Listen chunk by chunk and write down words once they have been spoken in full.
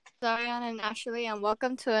Ariana and Ashley, and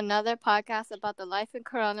welcome to another podcast about the life in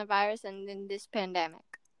coronavirus and in this pandemic.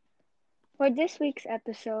 For this week's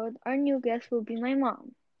episode, our new guest will be my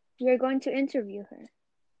mom. We are going to interview her.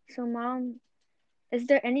 So, Mom, is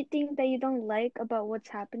there anything that you don't like about what's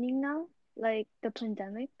happening now? Like the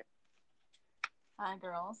pandemic? Hi,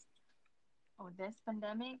 girls. This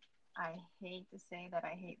pandemic, I hate to say that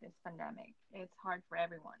I hate this pandemic. It's hard for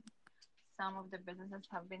everyone. Some of the businesses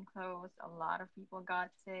have been closed, a lot of people got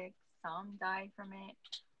sick, some died from it.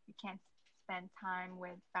 We can't spend time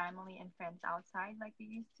with family and friends outside like we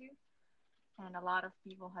used to, and a lot of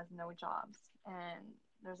people has no jobs, and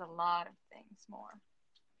there's a lot of things more.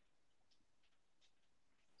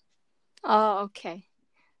 Oh, okay.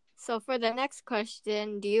 So, for the next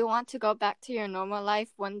question, do you want to go back to your normal life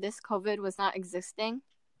when this COVID was not existing?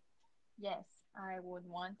 Yes, I would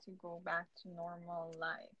want to go back to normal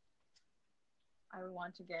life. I would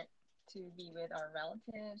want to get to be with our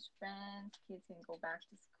relatives, friends, kids can go back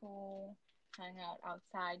to school, hang out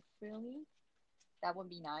outside freely. That would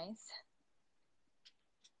be nice.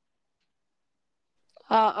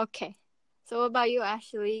 Oh, okay. So, what about you,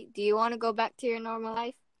 Ashley? Do you want to go back to your normal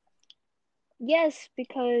life? Yes,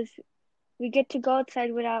 because we get to go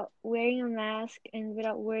outside without wearing a mask and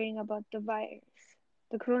without worrying about the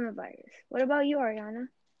coronavirus. What about you, Ariana?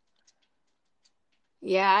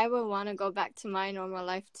 Yeah, I would want to go back to my normal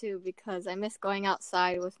life too because I miss going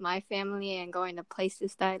outside with my family and going to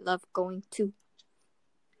places that I love going to.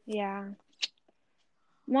 Yeah.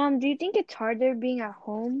 Mom, do you think it's harder being at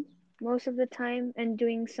home most of the time and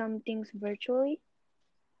doing some things virtually?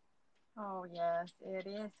 Oh, yes, it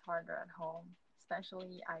is harder at home.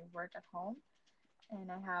 Especially I work at home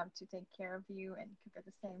and I have to take care of you and cook at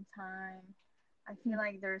the same time. I feel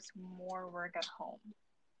like there's more work at home.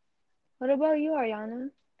 What about you, Ariana?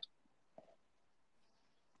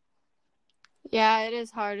 Yeah, it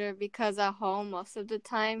is harder because at home, most of the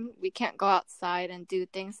time, we can't go outside and do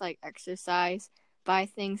things like exercise, buy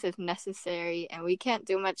things if necessary, and we can't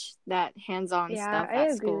do much that hands-on Yeah, stuff I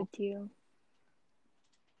at agree school. with you.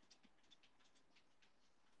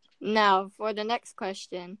 Now, for the next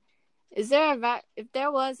question, if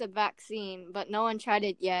there was a vaccine but no one tried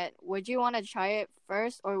it yet, would you want to try it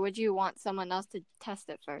first or would you want someone else to test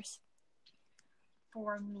it first?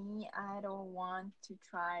 For me, I don't want to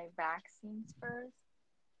try vaccines first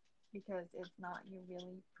because it's not you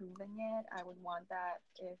really proven yet. I would want that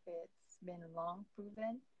if it's been long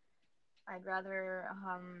proven. I'd rather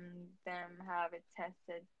them have it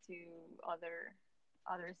tested to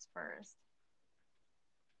others first.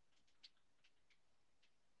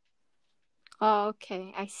 Oh,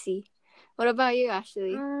 okay, I see. What about you,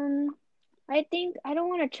 Ashley? Um, I think I don't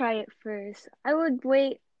want to try it first. I would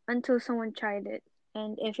wait until someone tried it,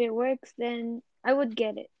 and if it works, then I would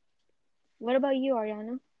get it. What about you,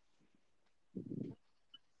 Ariana?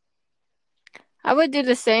 I would do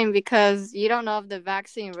the same because you don't know if the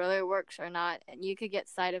vaccine really works or not, and you could get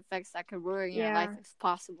side effects that could ruin your life Yeah. if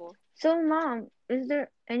possible. So, Mom, is there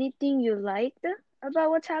anything you liked about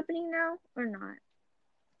what's happening now or not?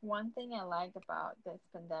 One thing I like about this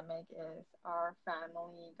pandemic is our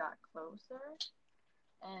family got closer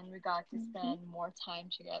and we got to Hmm. spend more time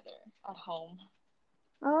together at home.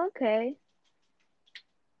 Oh, okay.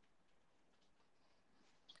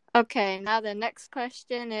 Okay, now the next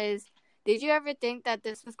question is, did you ever think that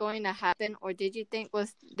this was going to happen or did you think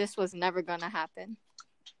this was never going to happen?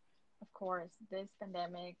 Of course, this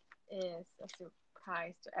pandemic is a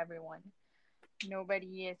surprise to everyone.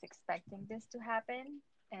 Nobody is expecting this to happen.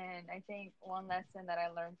 And I think one lesson that I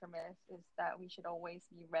learned from this is that we should always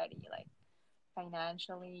be ready, like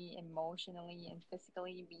financially, emotionally, and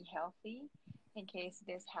physically be healthy in case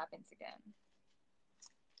this happens again.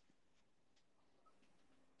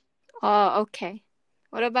 Oh, okay.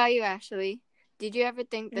 What about you, Ashley? Did you ever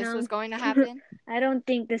think this was No, going to happen? I don't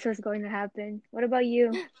think this was going to happen. What about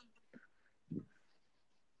you?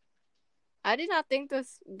 I did not think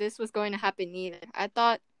this was going to happen either. I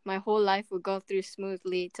thought my whole life would go through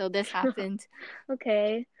smoothly till this happened.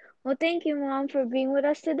 Okay. Well, thank you, Mom, for being with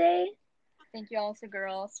us today. Thank you also,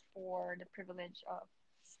 girls, for the privilege of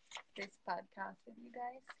this podcast with you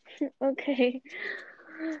guys. Okay.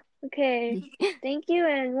 Okay. Thank you.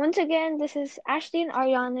 And once again, this is Ashley and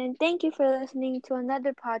Ariana, and thank you for listening to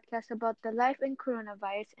another podcast about the life in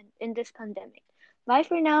coronavirus and in this pandemic. Bye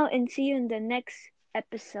for now, and see you in the next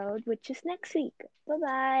episode, which is next week. Bye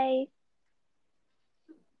bye.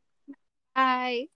 Bye.